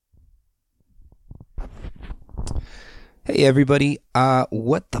Hey everybody,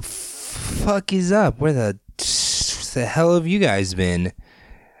 what the fuck is up? Where the hell have you guys been?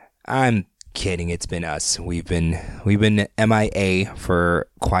 I'm kidding, it's been us. We've been MIA for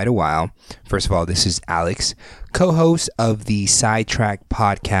quite a while. First of all, this is Alex, co-host of the Sidetrack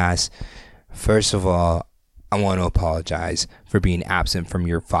podcast. First of all, I want to apologize for being absent from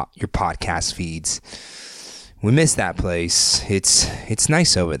your podcast feeds. We miss that place. It's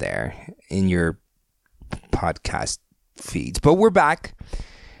nice over there in your podcast feeds, but we're back.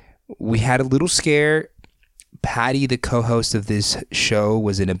 We had a little scare. Patty, the co-host of this show,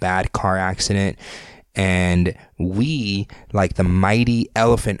 was in a bad car accident, and we, like the mighty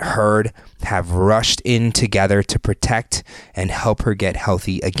elephant herd, have rushed in together to protect and help her get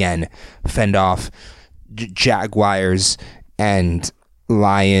healthy again, fend off jaguars and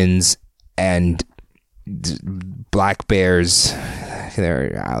lions and black bears.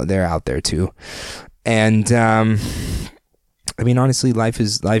 They're out there too. And I mean, honestly, life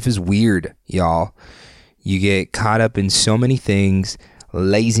is weird, y'all. You get caught up in so many things: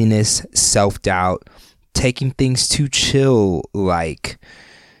 laziness, self-doubt, taking things too chill, like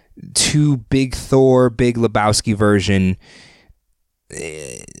too Big Thor, Big Lebowski version,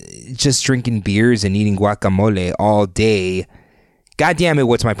 just drinking beers and eating guacamole all day. God damn it,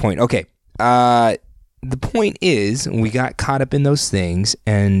 what's my point? Okay, the point is, we got caught up in those things,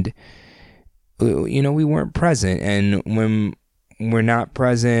 and we weren't present. And when we're not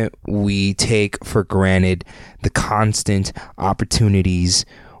present, we take for granted the constant opportunities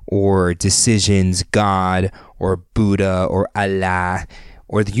or decisions God or Buddha or Allah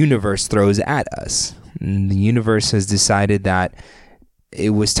or the universe throws at us. And the universe has decided that it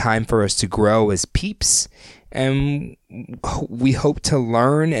was time for us to grow as peeps, and we hope to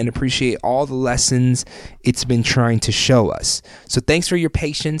learn and appreciate all the lessons it's been trying to show us. So thanks for your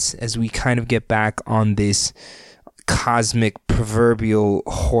patience as we kind of get back on this cosmic proverbial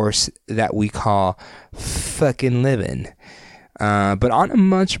horse that we call fucking living. But on a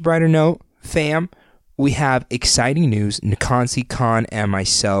much brighter note, fam, we have exciting news. Nikansi Khan and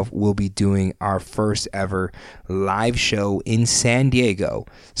myself will be doing our first ever live show in San Diego,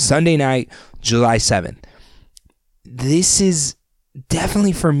 Sunday night, July 7th. This is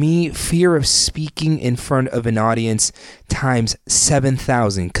definitely, for me, fear of speaking in front of an audience times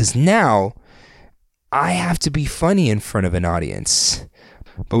 7,000, because now I have to be funny in front of an audience.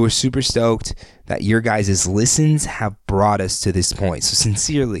 But we're super stoked that your guys' listens have brought us to this point. So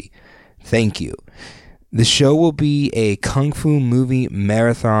sincerely, thank you. The show will be a Kung Fu movie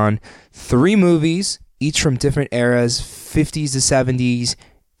marathon. 3 movies, each from different eras, 50s to 70s,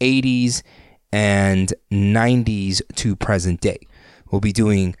 80s, and 90s to present day. We'll be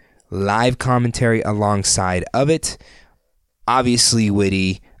doing live commentary alongside of it. Obviously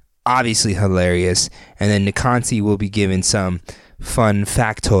witty, obviously hilarious. And then Nikansi will be giving some fun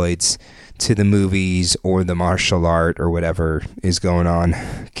factoids to the movies or the martial art or whatever is going on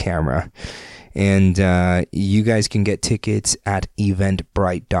camera. And you guys can get tickets at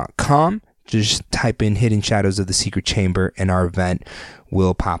eventbrite.com. Just type in Hidden Shadows of the Secret Chamber and our event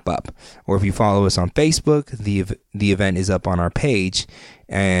will pop up. Or if you follow us on Facebook, the event is up on our page,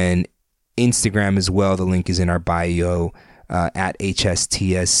 and Instagram as well. The link is in our bio at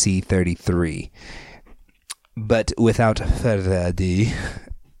HSTSC33. But without further ado,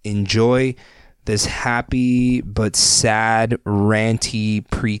 enjoy this happy but sad, ranty,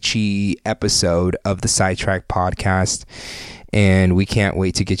 preachy episode of the Sidetrack podcast. And we can't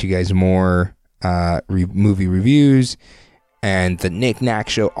wait to get you guys more movie reviews and the Knick Knack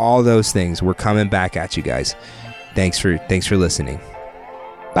Show, all those things. We're coming back at you guys. Thanks for listening.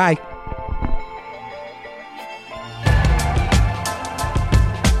 Bye.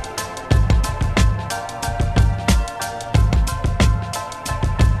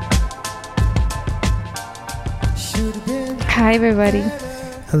 Hi, everybody.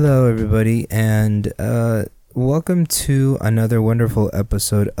 Hello, everybody, and welcome to another wonderful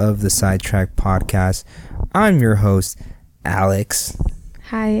episode of the Sidetrack podcast. I'm your host, Alex.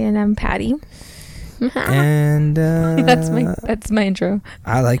 Hi, and I'm Patty. And that's my intro.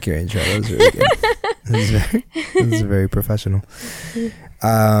 I like your intro. That was really good. This is very professional.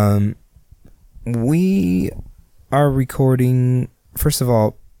 We are recording. First of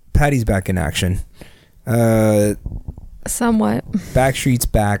all, Patty's back in action. Somewhat. Backstreet's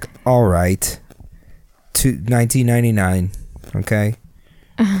back. All right. To 1999. Okay.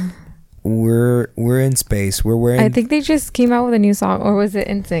 We're in space. We're wearing. I think they just came out with a new song, or was it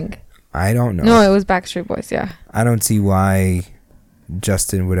NSYNC? I don't know. No, it was Backstreet Boys. Yeah. I don't see why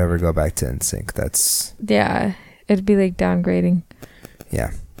Justin would ever go back to NSYNC. That's. Yeah, it'd be like downgrading.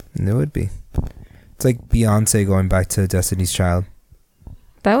 Yeah, it would be. It's like Beyonce going back to Destiny's Child.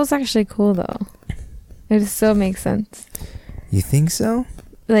 That was actually cool though. It still makes sense. You think so?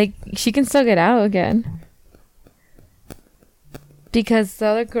 Like she can still get out again. Because the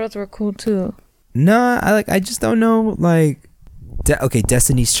other girls were cool too. No, I just don't know. Like, okay,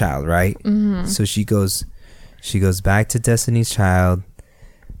 Destiny's Child, right? Mm-hmm. So she goes back to Destiny's Child,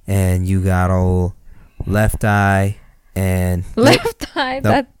 and you got old Left Eye and Left Eye. Nope.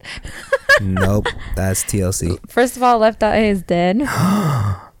 That. Nope, that's TLC. First of all, Left Eye is dead.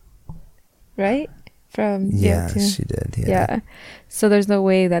 Right? From Yeah, too. she did. Yeah. Yeah. So there's no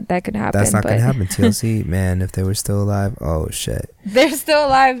way that could happen. That's not gonna happen. TLC, man, if they were still alive, oh shit. They're still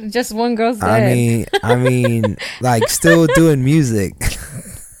alive. Just one girl's dead. I mean, like still doing music.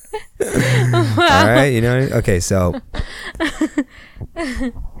 Wow. All right, you know. Okay, so.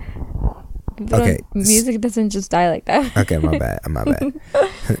 Okay. Music doesn't just die like that. Okay, my bad.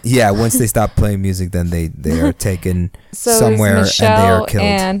 Yeah, once they stop playing music, then they are taken So somewhere and they are killed.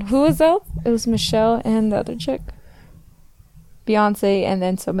 And who was else? It was Michelle and the other chick. Beyonce and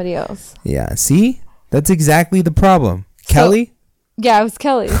then somebody else. Yeah, see? That's exactly the problem. Kelly? Yeah, it was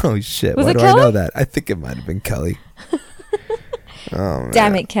Kelly. Oh shit. Was Why it do Kelly? I know that? I think it might have been Kelly. Oh, man.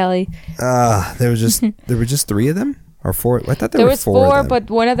 Damn it, Kelly. There were just 3 of them? Or 4? I thought there There were was 4 four, of them. but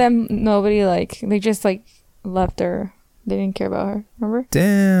one of them nobody they just left her. They didn't care about her. Remember?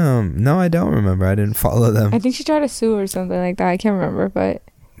 Damn. No, I don't remember. I didn't follow them. I think she tried to sue or something like that. I can't remember, but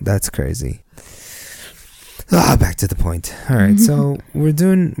That's crazy. Back to the point. All right, so we're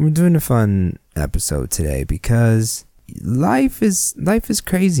doing a fun episode today because life is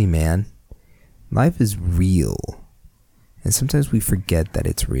crazy, man. Life is real. And sometimes we forget that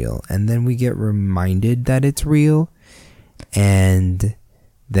it's real, and then we get reminded that it's real, and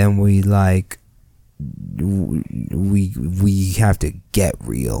then we we have to get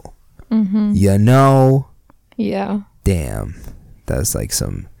real. You know? yeah. Damn. That's like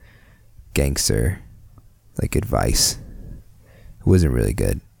some gangster advice. It wasn't really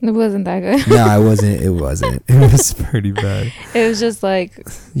good. It wasn't that good. No, it wasn't. It was pretty bad. It was just like,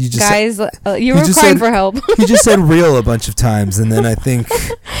 You just guys, you were just crying said- for help. he just said real a bunch of times, and then I think,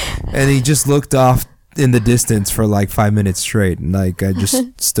 and he just looked off in the distance for like 5 minutes straight, and I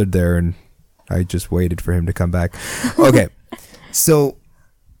just stood there and I just waited for him to come back. Okay, so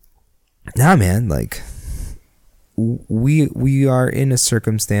now, man, we are in a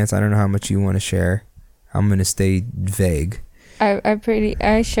circumstance. I don't know how much you want to share. I'm gonna stay vague.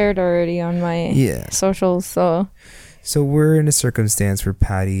 I shared already on my socials, so we're in a circumstance where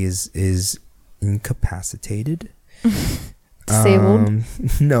Patty is incapacitated. Disabled?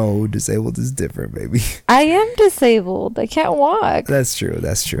 No, disabled is different, baby. I am disabled. I can't walk. That's true,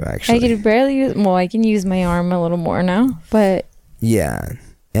 actually. I can barely use. Well, I can use my arm a little more now, but yeah,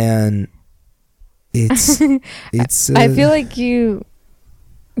 and it's I feel like you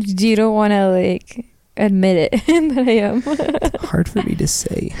don't want to admit it that I am. hard for me to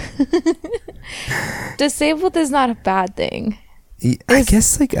say. Disabled is not a bad thing. I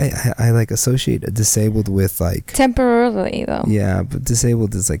guess I associate a disabled with Temporarily though. Yeah, but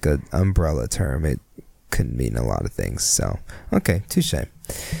disabled is like an umbrella term. It could mean a lot of things. So okay, touche.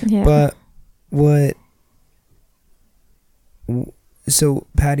 Yeah. But so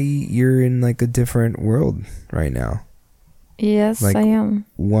Patty, you're in a different world right now. Yes, I am.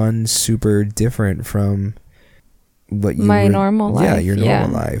 One super different from what you my normal life. Yeah, your normal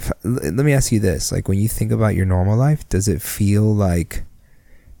life. Let me ask you this: when you think about your normal life, does it feel like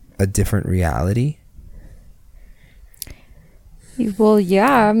a different reality? Well,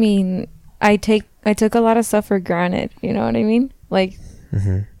 yeah. I mean, I took a lot of stuff for granted. You know what I mean? Like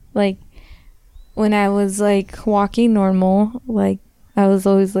when I was walking normal, I was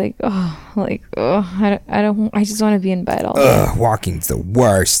always I just want to be in bed all day. Ugh, walking's the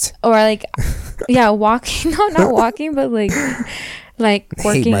worst. Or yeah, walking. No, not walking, but working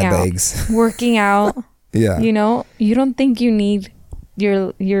hate my out. legs. Working out. Yeah. You know, you don't think you need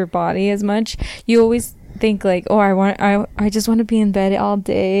your body as much. You always think I just want to be in bed all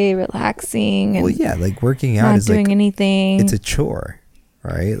day, relaxing. And well, yeah, working out not is doing anything. It's a chore,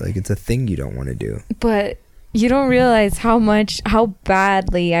 right? It's a thing you don't want to do. But you don't realize how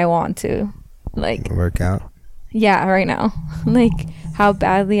badly I want to Work out. Yeah, right now. How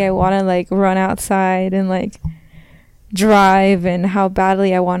badly I want to run outside and drive, and how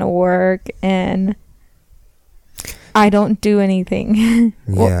badly I want to work, and I don't do anything.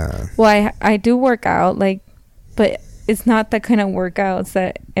 Yeah. Well, I do work out, but it's not the kind of workouts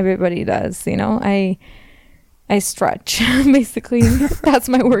that everybody does, you know? I stretch, basically. That's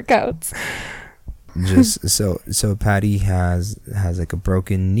my workouts. just so Patty has like a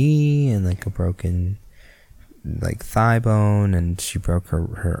broken knee and like a broken like thigh bone, and she broke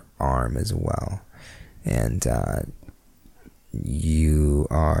her arm as well. And you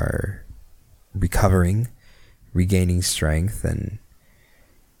are recovering, regaining strength, and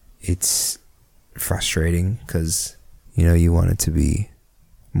it's frustrating because you want it to be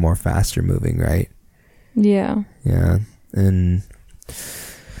more faster moving, right? Yeah. Yeah. And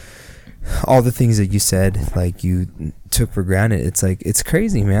all the things that you said, like, you took for granted, it's like, it's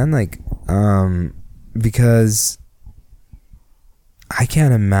crazy, man. Like, because I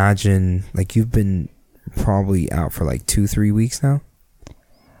can't imagine, like, you've been probably out for like 2-3 weeks now.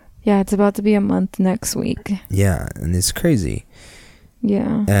 Yeah, it's about to be a month next week. Yeah, and it's crazy.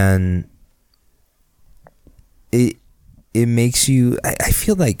 Yeah. And it makes you, I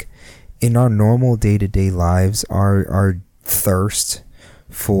feel like in our normal day-to-day lives, our thirst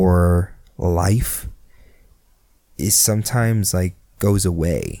for life is sometimes like goes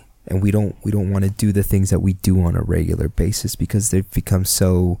away, and we don't want to do the things that we do on a regular basis because they've become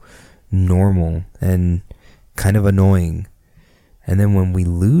so normal and kind of annoying. And then when we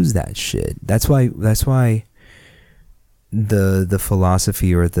lose that shit, that's why the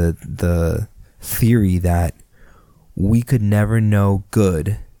philosophy or the theory that we could never know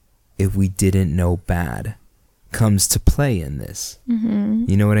good if we didn't know bad comes to play in this. Mm-hmm.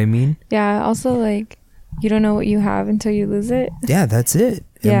 You know what I mean? Yeah. Also, like, you don't know what you have until you lose it. Yeah, that's it.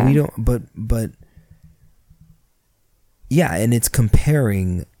 And yeah. we don't. But yeah, and it's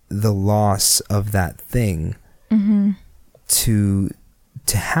comparing the loss of that thing mm-hmm. to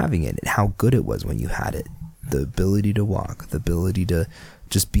having it, and how good it was when you had it. The ability to walk, the ability to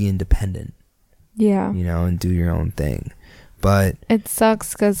just be independent. Yeah. And do your own thing. But it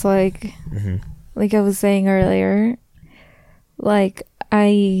sucks because, like, mm-hmm. like I was saying earlier, like,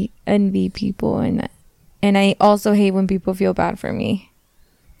 I envy people, and I also hate when people feel bad for me.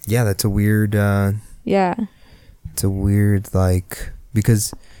 Yeah, that's a weird yeah. It's a weird, like,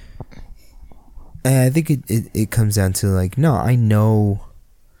 because I think it comes down to, like, no, I know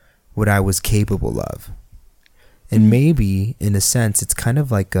what I was capable of. And maybe in a sense it's kind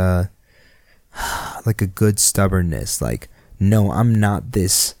of like a good stubbornness, like, no, I'm not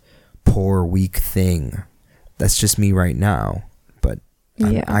this poor weak thing. That's just me right now, but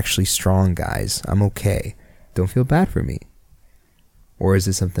I'm actually strong, guys. I'm okay. Don't feel bad for me. Or is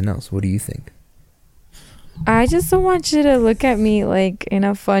it something else? What do you think? I just don't want you to look at me like in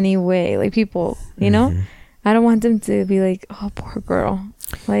a funny way, like people, know? I don't want them to be like, oh, poor girl.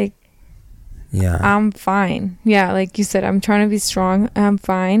 Like, yeah, I'm fine. Yeah, like you said, I'm trying to be strong. I'm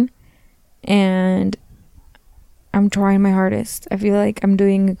fine. And I'm trying my hardest. I feel like I'm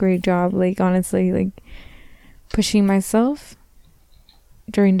doing a great job, like, honestly, like, pushing myself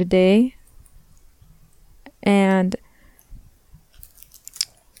during the day. And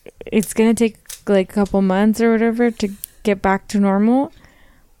it's gonna take like a couple months or whatever to get back to normal,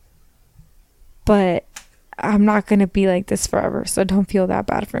 but I'm not gonna be like this forever, so don't feel that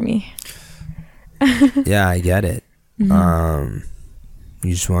bad for me. Yeah, I get it. Mm-hmm.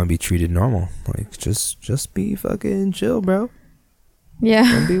 You just want to be treated normal, like, just be fucking chill, bro. Yeah,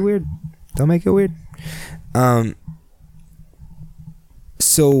 don't be weird, don't make it weird.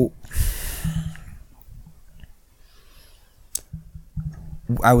 So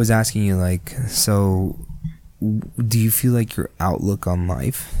I was asking you, like, so do you feel like your outlook on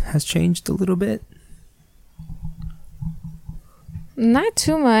life has changed a little bit? Not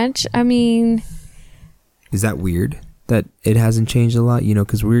too much. I mean, is that weird that it hasn't changed a lot?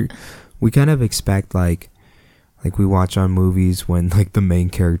 Because we kind of expect, like we watch on movies when, like, the main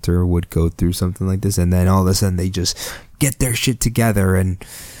character would go through something like this, and then all of a sudden they just get their shit together and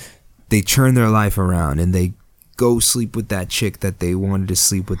they turn their life around and they go sleep with that chick that they wanted to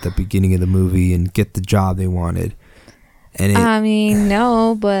sleep with at the beginning of the movie and get the job they wanted. And I mean,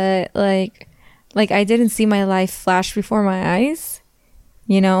 no, but like I didn't see my life flash before my eyes,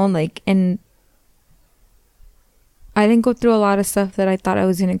 like, and I didn't go through a lot of stuff that I thought I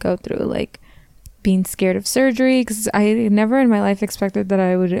was going to go through, like being scared of surgery, because I never in my life expected that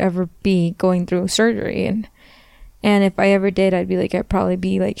I would ever be going through surgery. And if I ever did, I'd probably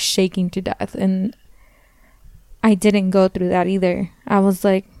be like shaking to death. And I didn't go through that either. I was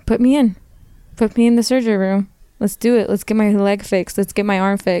like, put me in the surgery room. Let's do it. Let's get my leg fixed. Let's get my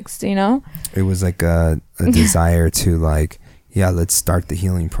arm fixed, It was like a desire to, like, yeah, let's start the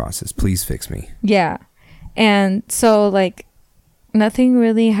healing process. Please fix me. Yeah. And so, like, nothing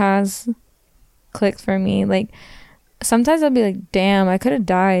really has clicked for me. Like, sometimes I'll be like, damn, I could have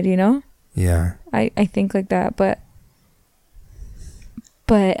died, Yeah. I think like that, but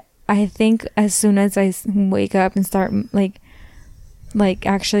I think as soon as I wake up and start like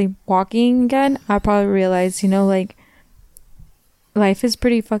actually walking again, I'll probably realize, like, life is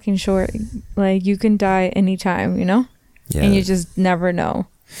pretty fucking short. Like, you can die anytime, Yeah. and you just never know.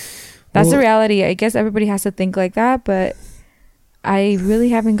 That's the reality. I guess everybody has to think like that, but I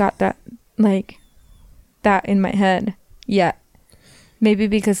really haven't got that, like, that in my head yet. Maybe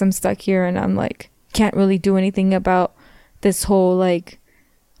because I'm stuck here and I'm like, can't really do anything about this whole, like,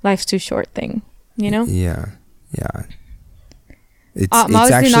 life's too short thing, Yeah. I'm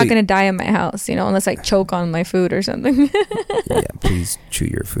obviously not going to die in my house, unless I choke on my food or something. Yeah, please chew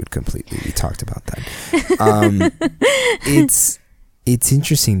your food completely. We talked about that. It's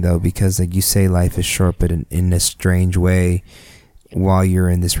interesting though, because like you say, life is short, but in a strange way, while you're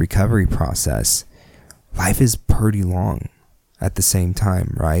in this recovery process, life is pretty long at the same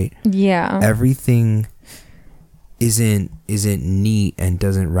time, right? Yeah. Everything isn't neat and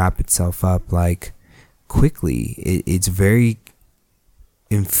doesn't wrap itself up like quickly. It's very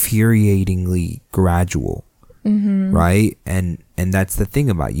infuriatingly gradual, right? And that's the thing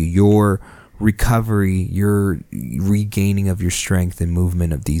about you. Your recovery, your regaining of your strength and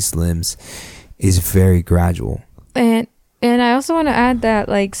movement of these limbs is very gradual. And I also want to add that,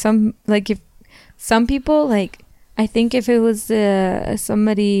 like, if some people, like, I think if it was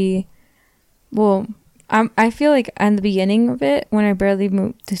somebody, well, I feel like in the beginning of it, when I barely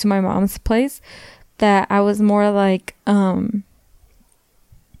moved to my mom's place, that I was more like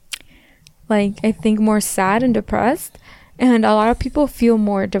I think more sad and depressed, and a lot of people feel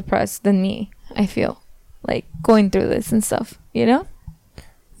more depressed than me. I feel like going through this and stuff,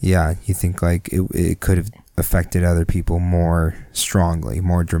 Yeah, you think like it could have affected other people more strongly,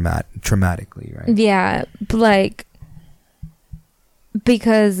 more traumatically, right? Yeah, like,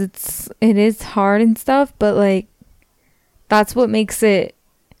 because it is hard and stuff, but like that's what makes it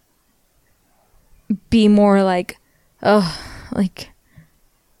be more like, oh, like,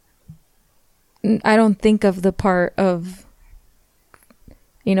 I don't think of the part of,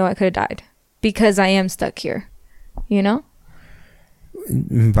 I could have died because I am stuck here,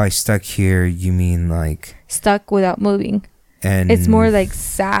 By stuck here, you mean like stuck without moving. And it's more like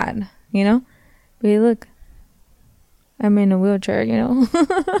sad, But look, I'm in a wheelchair,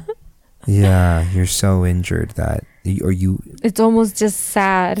 Yeah, you're so injured that, or you. It's almost just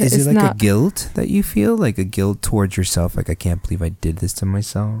sad. Is it's it like not a guilt that you feel, like a guilt towards yourself, like I can't believe I did this to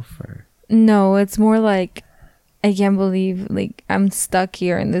myself, or? No, it's more like I can't believe, like, I'm stuck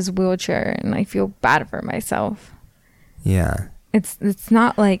here in this wheelchair and I feel bad for myself. Yeah. It's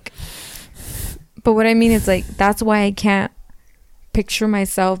not like, but what I mean is, like, that's why I can't picture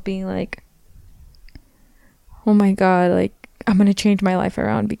myself being like, oh my God, like, I'm going to change my life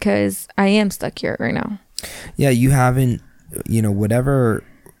around because I am stuck here right now. Yeah, you haven't, whatever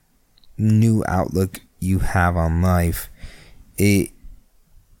new outlook you have on life, it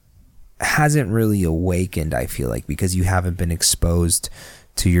hasn't really awakened, I feel like, because you haven't been exposed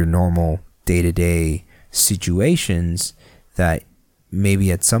to your normal day-to-day situations that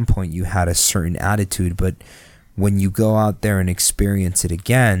maybe at some point you had a certain attitude, but when you go out there and experience it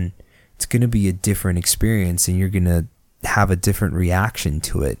again, it's going to be a different experience and you're going to have a different reaction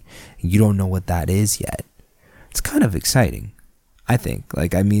to it. You don't know what that is yet. It's kind of exciting, I think.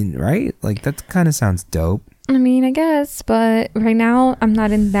 Like, I mean, right? Like, that kind of sounds dope. I mean, I guess, but right now I'm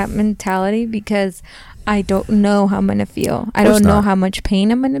not in that mentality because I don't know how I'm going to feel. I don't know how much pain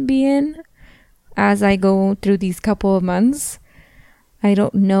I'm going to be in as I go through these couple of months. I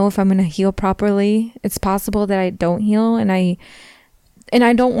don't know if I'm going to heal properly. It's possible that I don't heal, and I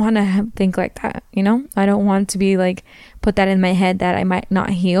don't want to think like that, I don't want to be like, put that in my head that I might not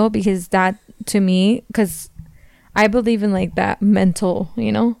heal, because that, to me, because I believe in like that mental,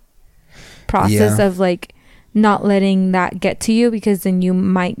 process of like not letting that get to you, because then you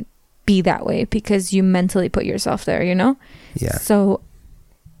might be that way because you mentally put yourself there, Yeah. So,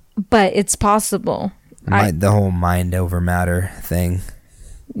 but it's possible. The whole mind over matter thing.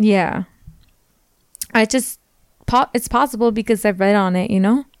 Yeah. It's possible because I've read on it,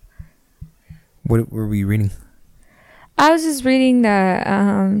 What were we reading? I was just reading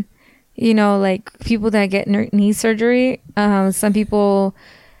that, like people that get knee surgery, some people,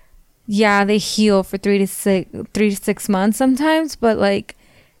 they heal for 3 to 6 months sometimes, but like,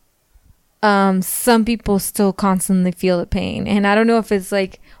 some people still constantly feel the pain. And I don't know if it's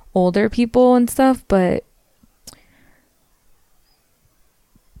like older people and stuff, but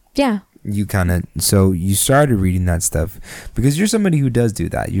yeah. So you started reading that stuff because you're somebody who does do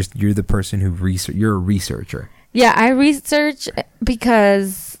that. You're the person who you're a researcher. Yeah, I research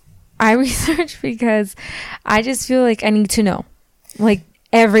because I just feel like I need to know. Like,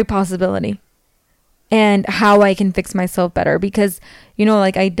 every possibility and how I can fix myself better, because, you know,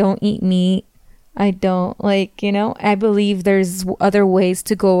 like, I don't eat meat. I don't, like, you know, I believe there's other ways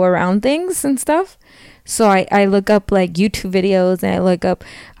to go around things and stuff. So I look up like YouTube videos, and I look up,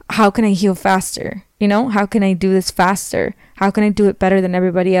 how can I heal faster? You know, how can I do this faster? How can I do it better than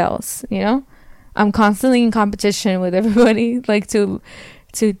everybody else? You know, I'm constantly in competition with everybody, like, to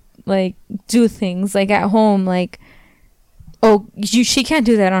like do things like at home, like, oh, she can't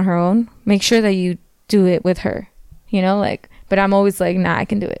do that on her own. Make sure that you do it with her, you know, like, but I'm always like, nah, I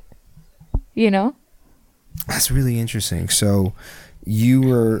can do it, you know? That's really interesting. So you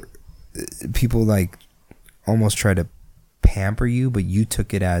were, people like almost try to pamper you, but you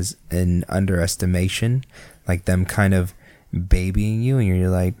took it as an underestimation, like them kind of babying you, and you're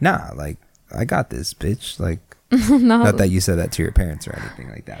like, nah, like, I got this, bitch. Like, not that you said that to your parents or anything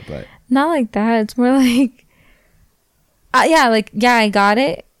like that, but not like that. It's more like, yeah, I got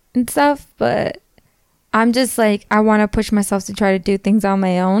it and stuff, but I'm just like, I want to push myself to try to do things on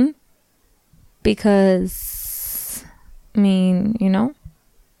my own, because, I mean, you know,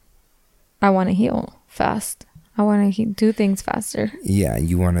 I want to heal fast. I want to do things faster. Yeah,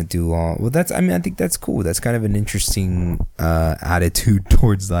 you want to do all. Well, that's, I mean, I think that's cool. That's kind of an interesting attitude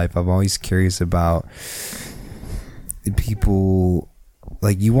towards life. I'm always curious about people,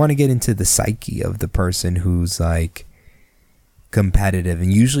 like, you want to get into the psyche of the person who's like competitive,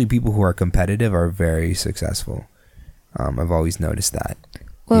 and usually people who are competitive are very successful. I've always noticed that.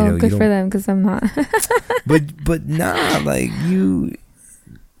 Well, you know, good for them, because I'm not. but nah, like, you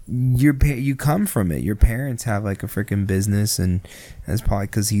come from it. Your parents have like a freaking business, and that's probably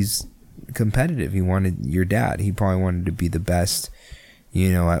because he's competitive. Your dad, he probably wanted to be the best,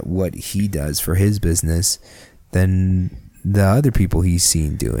 you know, at what he does for his business than the other people he's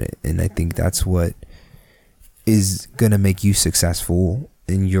seen doing it. And I think that's what is gonna make you successful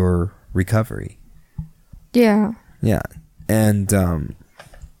in your recovery. Yeah. And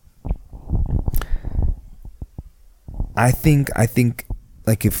I think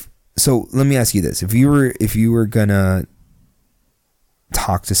like, so let me ask you this. If you were gonna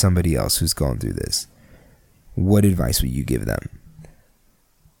talk to somebody else who's going through this, what advice would you give them?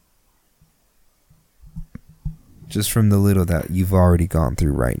 Just from the little that you've already gone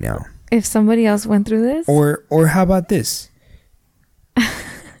through right now. If somebody else went through this? Or how about this?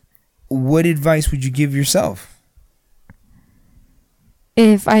 What advice would you give yourself?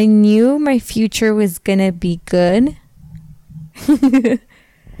 If I knew my future was gonna be good.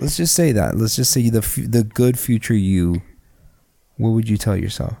 Let's just say that. Let's just say the good future you. What would you tell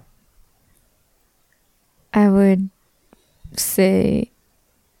yourself? I would say,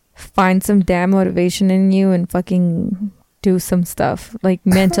 find some damn motivation in you and fucking do some stuff. Like,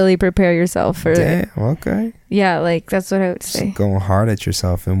 mentally prepare yourself for it. Damn, okay. Yeah, like, that's what I would say. Just going hard at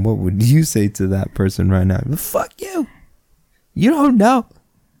yourself. And what would you say to that person right now? Well, fuck you. You don't know.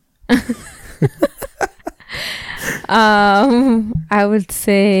 I would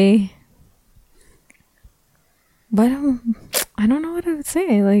say, but I don't know what I would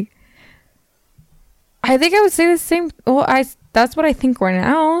say. Like, I think I would say the same. Well, that's what I think right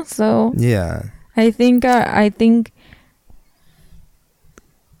now. So yeah, I think I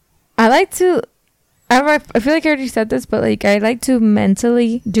like to. I feel like I already said this, but like, I like to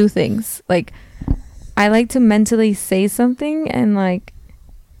mentally do things. Like, I like to mentally say something and like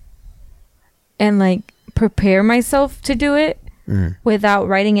prepare myself to do it without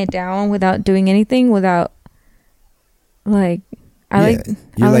writing it down, without doing anything, without like,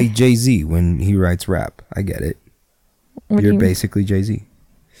 you're like Jay-Z when he writes rap. I get it. You're basically Jay-Z.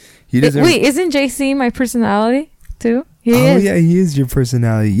 Wait, isn't Jay-Z my personality too? He is. Yeah, he is your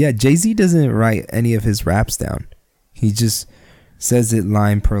personality. Yeah, Jay-Z doesn't write any of his raps down. He just says it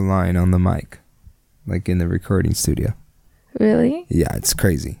line per line on the mic, like in the recording studio. Really? Yeah, it's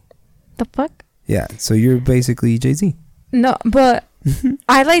crazy. The fuck? Yeah, so you're basically Jay-Z. No, but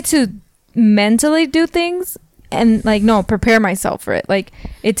I like to mentally do things and like, no, prepare myself for it. Like,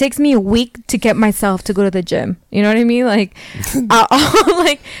 it takes me a week to get myself to go to the gym. You know what I mean? Like,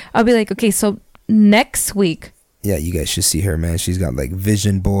 I'll be like, okay, so next week. Yeah, you guys should see her, man. She's got like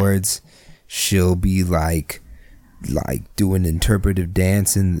vision boards. She'll be like doing interpretive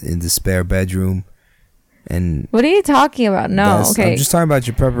dance in the spare bedroom. And what are you talking about? No, okay. I'm just talking about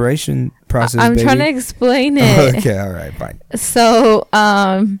your preparation process. I'm trying to explain it. Okay, all right, fine. So,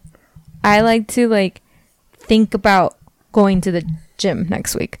 I like to like think about going to the gym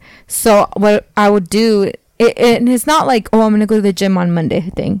next week. So what I would do, it's not like, oh, I'm gonna go to the gym on Monday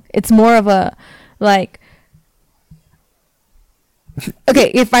thing. It's more of a like,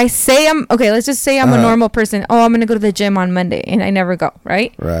 okay, if I say let's just say I'm a normal person. Oh, I'm gonna go to the gym on Monday, and I never go.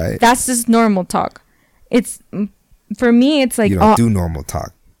 Right. Right. That's just normal talk. It's for me. It's like you don't do normal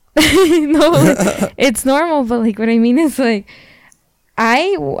talk. No, it's normal, but like what I mean is like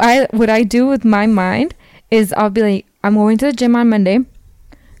I what I do with my mind is I'll be like, I'm going to the gym on Monday.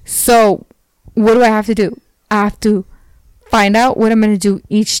 So what do I have to do? I have to find out what I'm going to do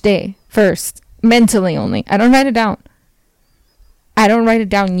each day first, mentally only. I don't write it down. I don't write it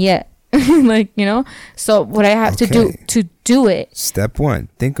down yet. Like, you know? So what I have to do it. Step 1,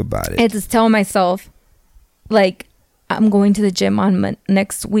 think about it. It's just tell myself, like, I'm going to the gym on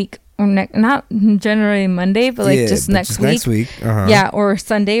next week. Or not generally Monday, but like just next week. Next week. Uh-huh. Yeah, or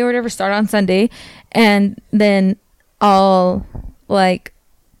Sunday or whatever. Start on Sunday. And then I'll, like,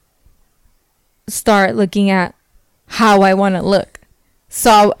 start looking at how I want to look.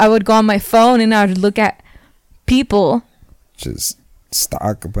 So I would go on my phone and I would look at people. Just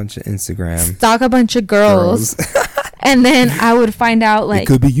stalk a bunch of Instagram. Stalk a bunch of girls. And then I would find out, like, it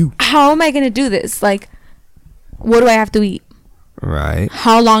could be you. How am I going to do this? Like, what do I have to eat? Right.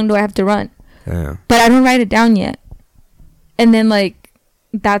 How long do I have to run? Yeah. But I don't write it down yet. And then, like,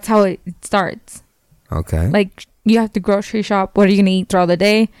 that's how it starts. Okay. Like, you have to grocery shop. What are you going to eat throughout the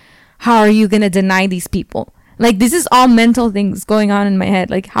day? How are you going to deny these people? Like, this is all mental things going on in my head.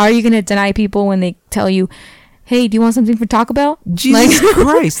 Like, how are you going to deny people when they tell you, hey, do you want something for Taco Bell? Jesus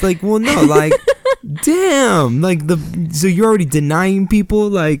Christ. Like, well, no, like, damn. Like, so you're already denying people,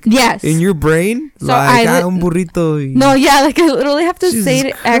 like, yes, in your brain? So like, un burrito. No, yeah, like, I literally have to Jesus say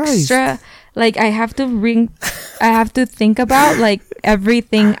it extra. Like, I have to think about, like,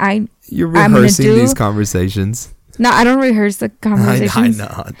 everything You're rehearsing these conversations. No, I don't rehearse the conversations. I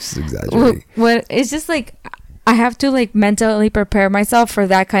know, just exaggerating. What it's just like I have to like mentally prepare myself for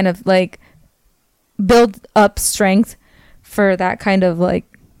that kind of like build up strength for that kind of like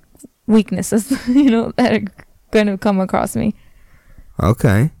weaknesses, you know, that are gonna come across me.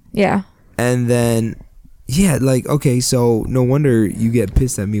 Okay. Yeah. And then yeah, like, okay, so no wonder you get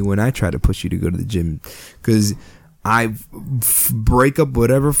pissed at me when I try to push you to go to the gym, because I break up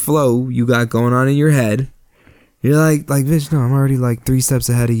whatever flow you got going on in your head. You're like, bitch, no, I'm already like 3 steps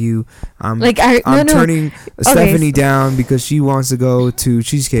ahead of you. I'm turning Stephanie down because she wants to go to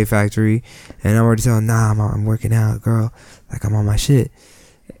Cheesecake Factory, and I'm already telling, nah, I'm working out, girl. Like, I'm on my shit.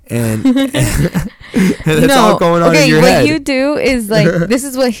 And that's all going on in your head. What you do is like, this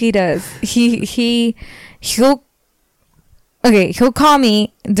is what he does. He'll call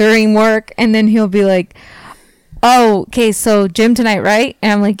me during work, and then he'll be like, oh, okay, so gym tonight, right?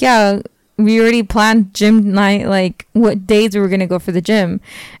 And I'm like, yeah. We already planned gym night, like what days we were gonna go for the gym,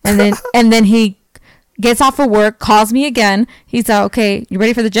 and then he gets off of work, calls me again. He's like, okay, you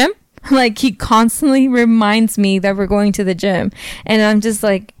ready for the gym? Like, he constantly reminds me that we're going to the gym, and I'm just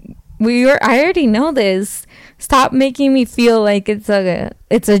like, I already know this. Stop making me feel like it's a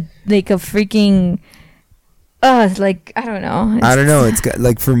like a freaking like, I don't know. I don't know. It's got,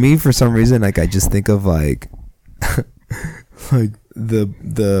 like, for me, for some reason, like, I just think of like like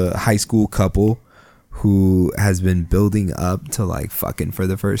the high school couple who has been building up to like fucking for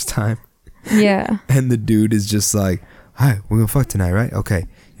the first time. Yeah. And the dude is just like, hi, we're gonna fuck tonight, right? Okay.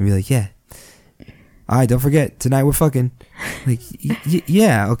 And be like, yeah. Alright, don't forget, tonight we're fucking. Like,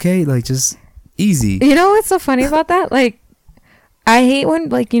 yeah, okay, like, just easy. You know what's so funny about that? Like, I hate when,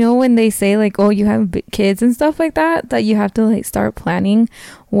 like, you know, when they say, like, oh, you have kids and stuff like that you have to, like, start planning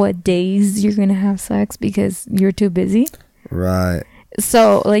what days you're gonna have sex because you're too busy. Right.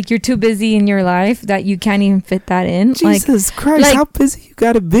 So, like, you're too busy in your life that you can't even fit that in. Jesus Christ, like, how busy you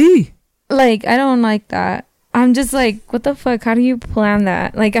gotta be? Like, I don't like that. I'm just like, what the fuck? How do you plan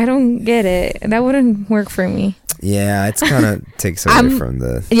that? Like, I don't get it. That wouldn't work for me. Yeah, it's kind of takes away from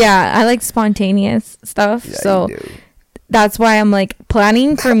the... Yeah, I like spontaneous stuff. Yeah, so that's why I'm like,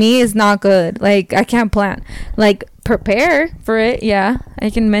 planning for me is not good. Like, I can't plan. Like, prepare for it. Yeah, I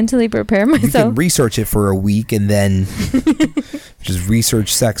can mentally prepare myself. You can research it for a week and then just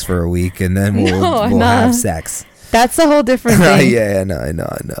research sex for a week and then we'll have sex. That's a whole different thing. Yeah, I know.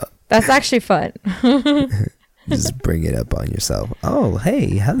 That's actually fun. Just bring it up on yourself. Oh,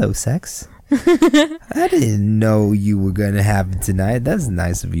 hey, hello, sex. I didn't know you were going to have it tonight. That's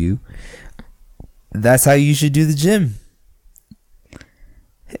nice of you. That's how you should do the gym.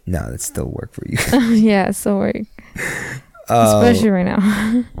 No, that still work for you. Yeah, it still work. Especially right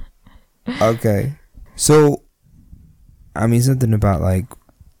now. Okay. So, I mean, something about like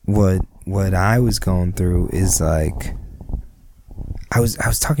what I was going through is like, I was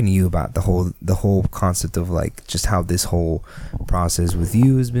talking to you about the whole concept of like just how this whole process with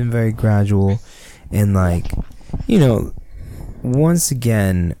you has been very gradual, and like, you know, once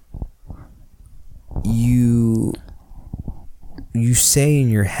again, you say in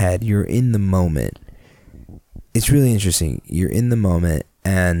your head, you're in the moment. It's really interesting. You're in the moment,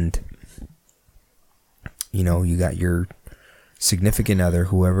 and you know, you got your significant other,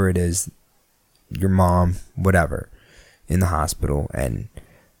 whoever it is, your mom, whatever, in the hospital, and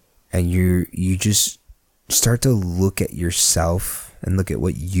you just start to look at yourself and look at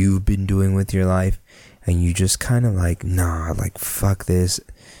what you've been doing with your life, and you just kind of like, nah, like, fuck this.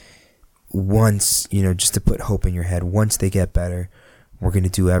 Once, you know, just to put hope in your head, once they get better, we're gonna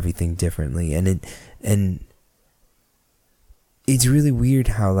do everything differently. And it's really weird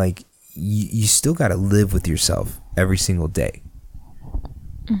how, like, you still gotta live with yourself every single day.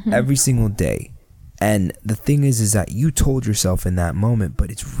 Every single day. And the thing is that you told yourself in that moment,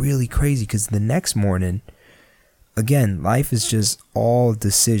 but it's really crazy because the next morning, again, life is just all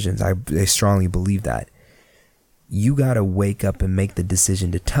decisions. I strongly believe that. You got to wake up and make the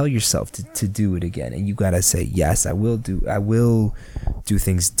decision to tell yourself to do it again. And you got to say, yes, I will do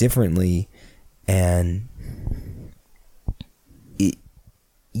things differently. And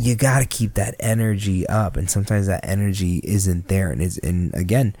you got to keep that energy up. And sometimes that energy isn't there. And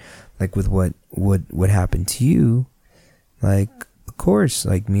again, like with what happened to you, like, of course,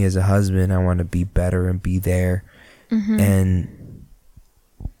 like me as a husband, I want to be better and be there. And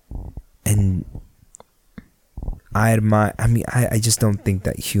I admire, I just don't think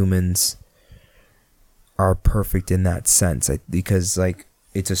that humans are perfect in that sense, because, like,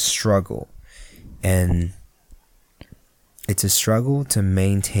 it's a struggle, and it's a struggle to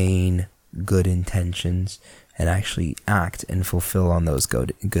maintain good intentions and actually act and fulfill on those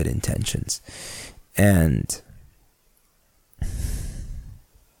good intentions. And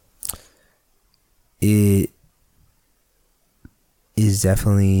it is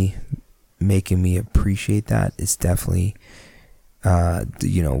definitely making me appreciate that. It's definitely,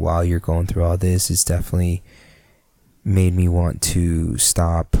 you know, while you're going through all this, it's definitely made me want to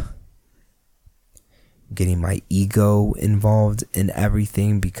stop getting my ego involved in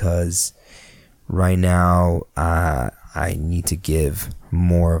everything, because right now I need to give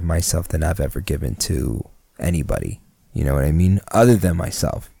more of myself than I've ever given to anybody, you know what I mean, other than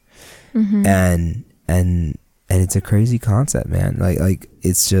myself. And it's a crazy concept, man. Like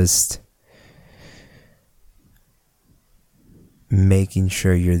it's just making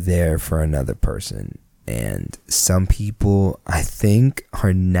sure you're there for another person. And some people, I think,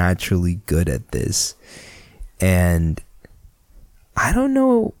 are naturally good at this. And I don't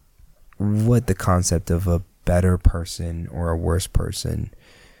know what the concept of a better person or a worse person,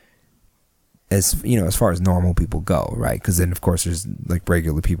 as you know, as far as normal people go, right? Because then, of course, there's like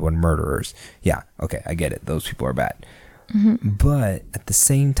regular people and murderers. Yeah, okay, I get it. Those people are bad. But at the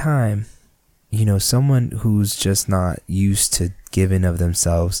same time, you know, someone who's just not used to giving of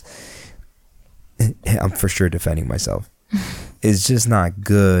themselves, I'm for sure defending myself, is just not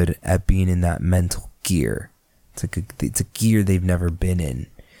good at being in that mental gear. It's a gear they've never been in,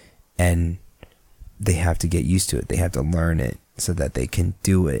 and they have to get used to it. They have to learn it so that they can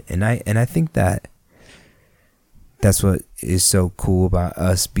do it. And I think that that's what is so cool about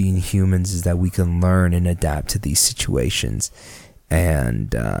us being humans, is that we can learn and adapt to these situations.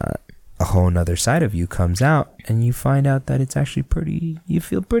 And a whole nother side of you comes out, and you find out that it's actually you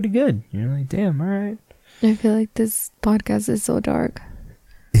feel pretty good. You're like, damn, all right. I feel like this podcast is so dark.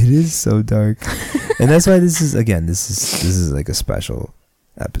 It is so dark. And that's why this is like a special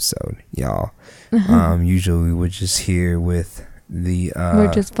episode, y'all. Usually we're just here with the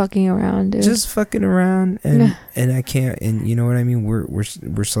we're just fucking around, dude. Just fucking around, and I can't, and you know what I mean, we're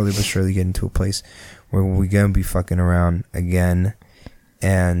slowly but surely getting to a place where we're gonna be fucking around again.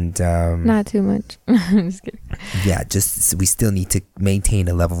 And not too much. I'm just kidding. Yeah, just we still need to maintain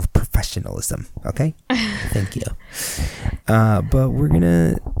a level of professionalism. Okay, thank you. But we're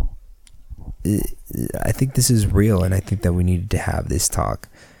gonna. I think this is real, and I think that we needed to have this talk.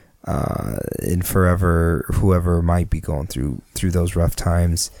 And forever, whoever might be going through those rough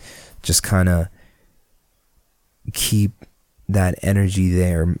times, just kind of keep that energy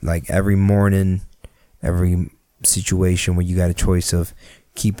there. Like every morning, every situation where you got a choice of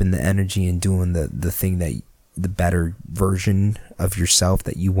keeping the energy and doing the thing that the better version of yourself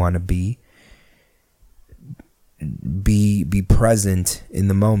that you want to be present in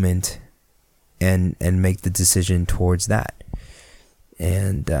the moment, and make the decision towards that.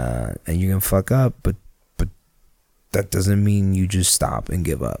 And you're gonna fuck up, but that doesn't mean you just stop and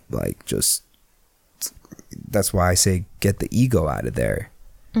give up. Like, just, that's why I say get the ego out of there.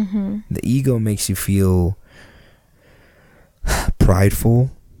 The ego makes you feel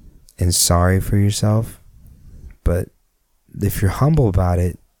prideful and sorry for yourself, but if you're humble about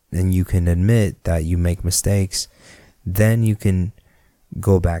it and you can admit that you make mistakes, then you can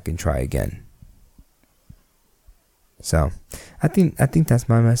go back and try again. So I think that's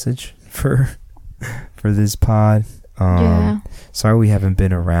my message for this pod. Sorry we haven't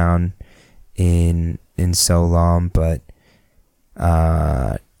been around in so long, but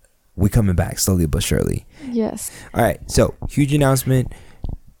we coming back slowly but surely. Yes. All right, so huge announcement.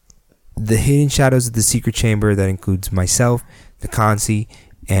 The Hidden Shadows of the Secret Chamber, that includes myself, the Kansi,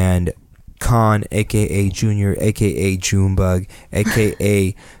 and Khan, aka Junior, aka Junebug,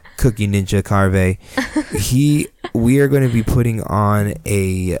 aka Cookie Ninja Carve. We are going to be putting on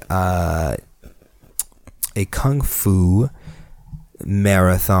a kung fu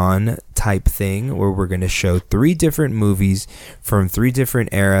marathon type thing where we're going to show 3 different movies from 3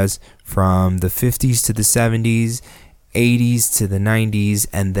 different eras, from the 50s to the 70s, 80s to the 90s,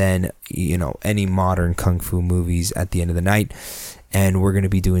 and then, you know, any modern kung fu movies at the end of the night. And we're going to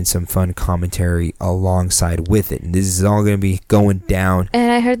be doing some fun commentary alongside with it. And this is all going to be going down.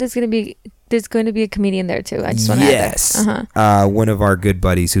 And I heard there's going to be a comedian there too. I just want to add that. One of our good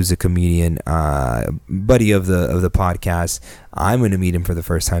buddies who's a comedian, buddy of the podcast. I'm going to meet him for the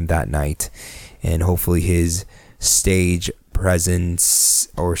first time that night, and hopefully his stage presence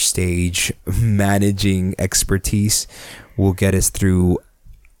or stage managing expertise will get us through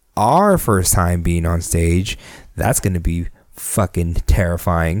our first time being on stage. That's going to be fucking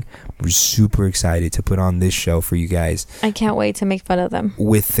terrifying. We're super excited to put on this show for you guys. I can't wait to make fun of them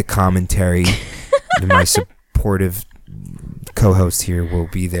with the commentary. And my supportive co-host here will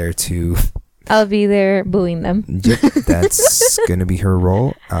be there to... I'll be there booing them. Yep, that's gonna be her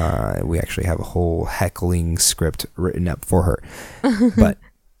role. We actually have a whole heckling script written up for her, but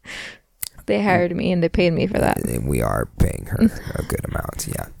they hired me and they paid me for that. And we are paying her a good amount.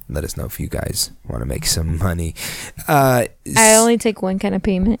 Yeah, let us know if you guys want to make some money. I only take one kind of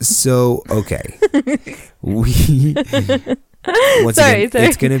payment. So okay, we sorry.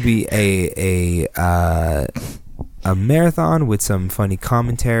 It's gonna be a marathon with some funny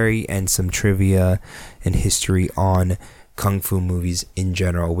commentary and some trivia and history on kung fu movies in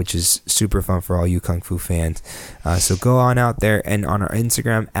general, which is super fun for all you kung fu fans. So go on out there, and on our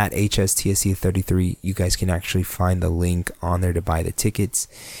Instagram at HSTSC33, you guys can actually find the link on there to buy the tickets.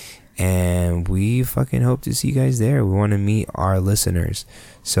 And we fucking hope to see you guys there. We want to meet our listeners,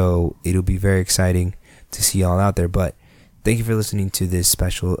 so it'll be very exciting to see y'all out there. But thank you for listening to this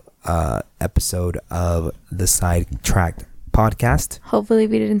special episode of the Sidetracked podcast. Hopefully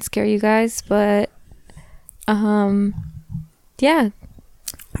we didn't scare you guys, but yeah.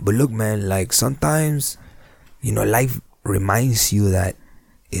 But look, man, like sometimes, you know, life reminds you that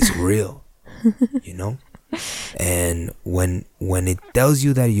it's real, you know? And when it tells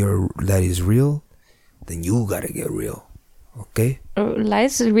you that is real, then you gotta get real, okay?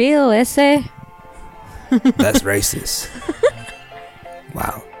 Life's real, ese. That's racist.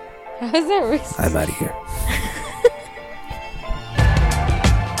 Wow. How is that racist? I'm out of here.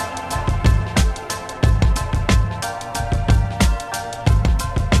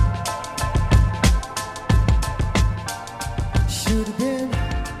 Should've been